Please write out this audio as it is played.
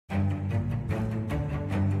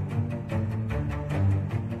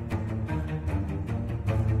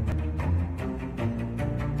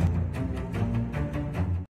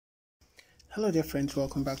Hello dear friends,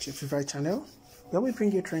 welcome back to your favorite channel, where we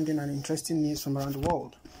bring you trending and interesting news from around the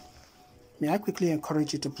world. May I quickly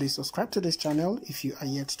encourage you to please subscribe to this channel if you are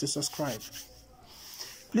yet to subscribe.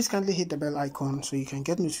 Please kindly hit the bell icon so you can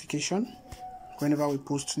get notification whenever we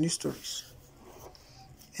post new stories.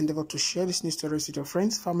 Endeavor to share these news stories with your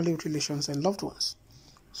friends, family, relations and loved ones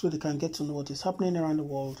so they can get to know what is happening around the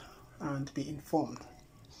world and be informed.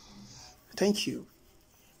 Thank you.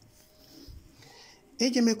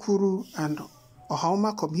 Ejemekuru and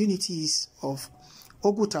Ohaoma communities of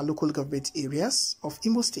Oguta local government areas of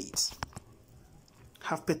Imo State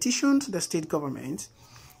have petitioned the state government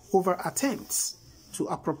over attempts to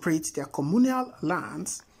appropriate their communal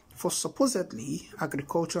lands for supposedly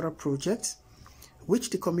agricultural projects, which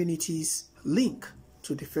the communities link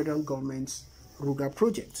to the federal government's Ruga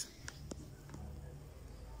project.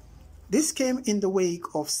 This came in the wake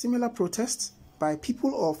of similar protests by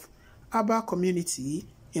people of Aba community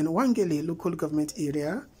in Wangele local government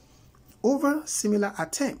area over similar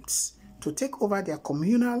attempts to take over their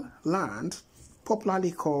communal land,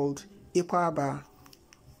 popularly called Ikwaba.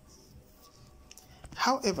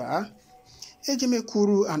 However,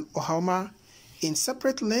 Ejemekuru and Ohaoma, in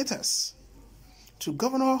separate letters to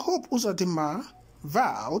Governor Hope Uzodinma,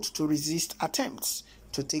 vowed to resist attempts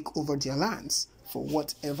to take over their lands for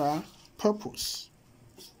whatever purpose.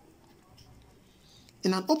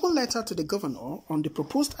 In an open letter to the governor on the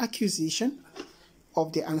proposed acquisition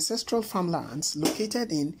of the ancestral farmlands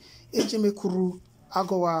located in Ejemekuru,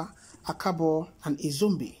 Agowa, Akabo, and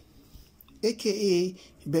Izombe, aka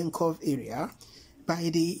Benkov area, by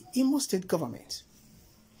the Imo State government,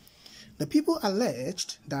 the people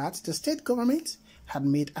alleged that the state government had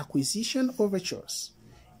made acquisition overtures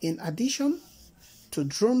in addition to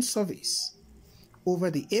drone surveys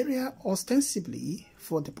over the area ostensibly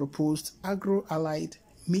for the proposed agro-allied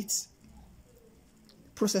meat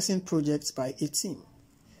processing projects by a team,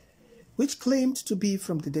 which claimed to be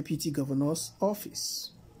from the deputy governor's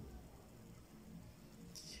office.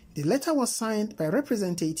 The letter was signed by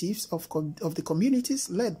representatives of the communities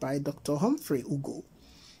led by Dr. Humphrey Ugo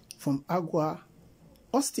from Agwa,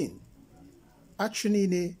 Austin,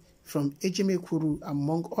 Achunine from Ejemekuru,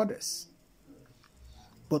 among others.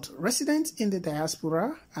 But residents in the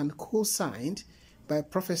diaspora and co-signed by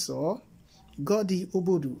Professor Godi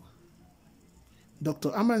Obodu,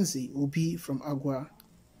 Dr. Amanzi Obi from Agwa.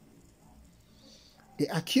 They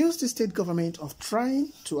accused the state government of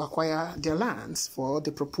trying to acquire their lands for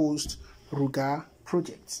the proposed Ruga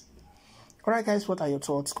project. Alright guys, what are your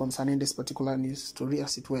thoughts concerning this particular news story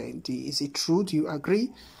as it were? Is it true? Do you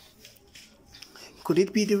agree? Could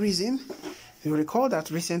it be the reason? You recall that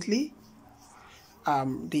recently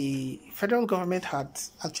the federal government had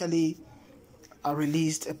actually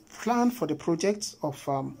released a plan for the project of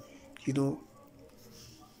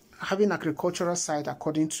having agricultural site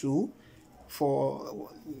according to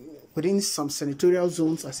within some senatorial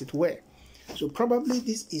zones as it were. So probably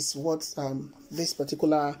this is what this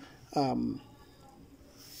particular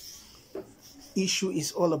issue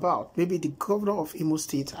is all about. Maybe the governor of Imo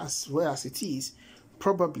State, as well as it is,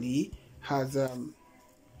 probably has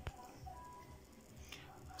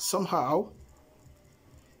somehow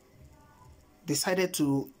decided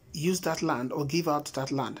to use that land or give out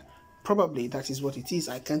that land. Probably that is what it is,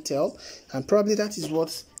 I can't tell. And probably that is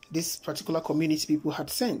what this particular community people had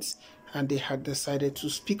sensed, and they had decided to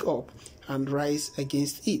speak up and rise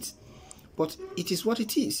against it. But it is what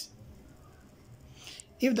it is.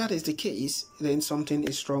 If that is the case, then something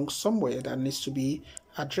is wrong somewhere that needs to be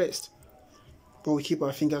addressed. But we keep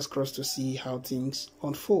our fingers crossed to see how things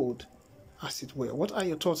unfold, as it were. What are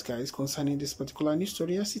your thoughts, guys, concerning this particular news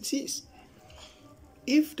story as it is?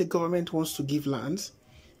 If the government wants to give lands,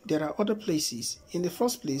 there are other places. In the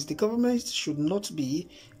first place, the government should not be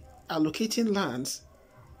allocating lands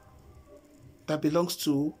that belongs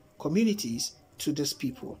to communities to these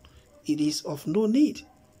people. It is of no need.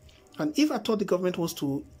 And if at all the government wants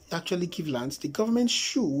to actually give lands, the government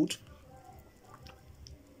should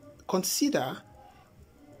consider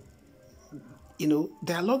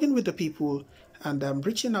dialoguing with the people and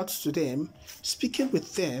reaching out to them, speaking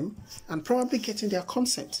with them, and probably getting their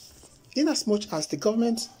consent. In as much as the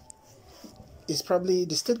government is probably,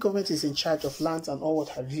 the state government is in charge of lands and all what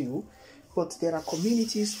have you, but there are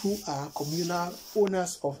communities who are communal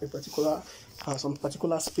owners of a particular, some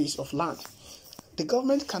particular space of land. The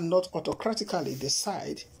government cannot autocratically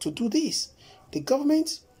decide to do this. The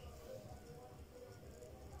government,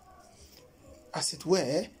 as it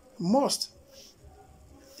were, must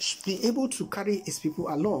be able to carry its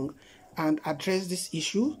people along and address this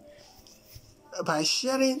issue by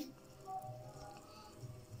sharing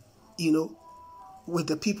with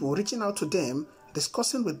the people, reaching out to them,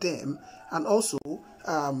 discussing with them, and also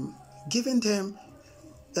giving them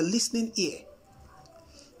a listening ear.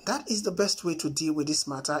 That is the best way to deal with this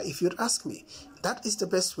matter, if you'd ask me. That is the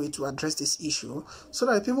best way to address this issue, so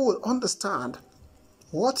that people will understand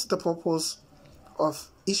what the purpose of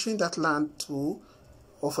issuing that land to,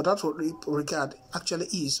 or for that regard, actually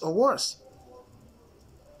is, or worse.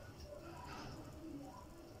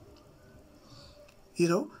 You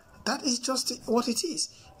know, that is just what it is.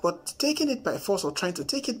 But taking it by force, or trying to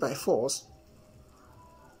take it by force,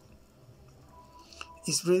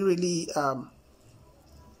 is really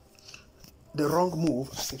the wrong move,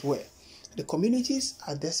 as it were. The communities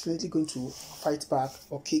are definitely going to fight back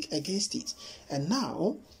or kick against it. And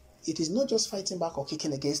now, it is not just fighting back or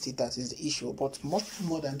kicking against it that is the issue, but much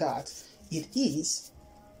more than that, it is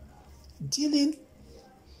dealing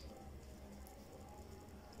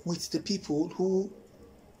with the people who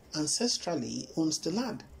ancestrally owns the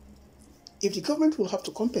land. If the government will have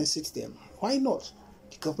to compensate them, why not?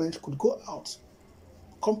 The government could go out,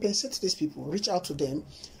 compensate these people, reach out to them,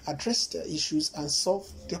 address their issues, and solve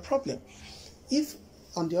their problem. If,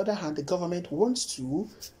 on the other hand, the government wants to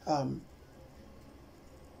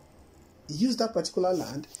use that particular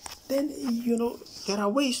land, then, you know, there are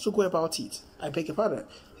ways to go about it. I beg your pardon.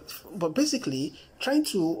 But basically, trying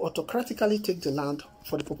to autocratically take the land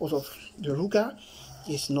for the purpose of the Ruga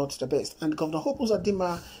is not the best. And Governor Hope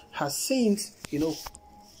Uzodinma has since, you know,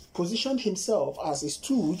 positioned himself as a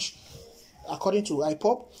stooge, according to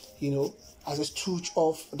IPOP, you know, as a stooge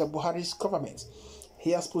of the Buhari's government.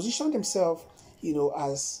 He has positioned himself, you know,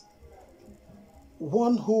 as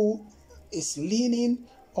one who is leaning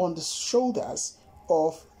on the shoulders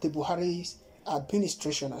of the Buhari's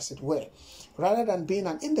administration, as it were, rather than being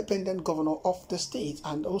an independent governor of the state,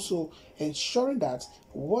 and also ensuring that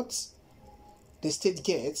what the state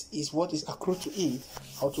gets is what is accrued to it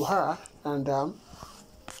or to her, and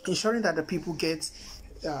ensuring that the people get,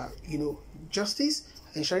 you know, justice,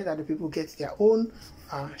 ensuring that the people get their own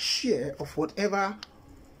share of whatever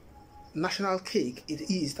national cake it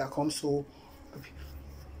is that comes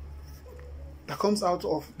out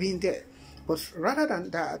of being there. But rather than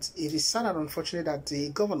that, it is sad and unfortunate that the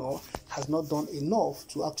governor has not done enough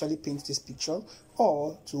to actually paint this picture,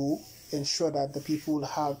 or to ensure that the people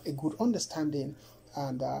have a good understanding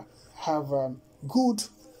and have good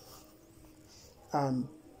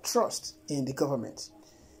trust in the government.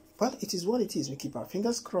 But it is what it is. We keep our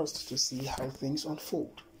fingers crossed to see how things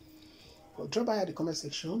unfold. Well, drop by at the comment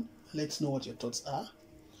section. Let's know what your thoughts are.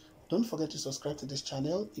 Don't forget to subscribe to this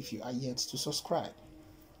channel if you are yet to subscribe.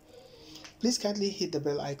 Please kindly hit the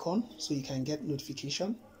bell icon so you can get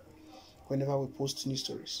notification whenever we post new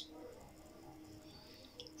stories.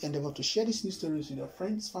 Endeavor to share these news stories with your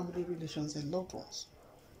friends, family, relations, and loved ones,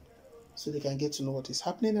 so they can get to know what is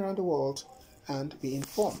happening around the world and be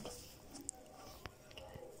informed.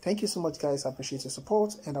 Thank you so much, guys. I appreciate your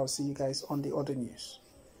support, and I'll see you guys on the other news.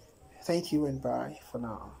 Thank you, and bye for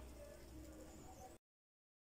now.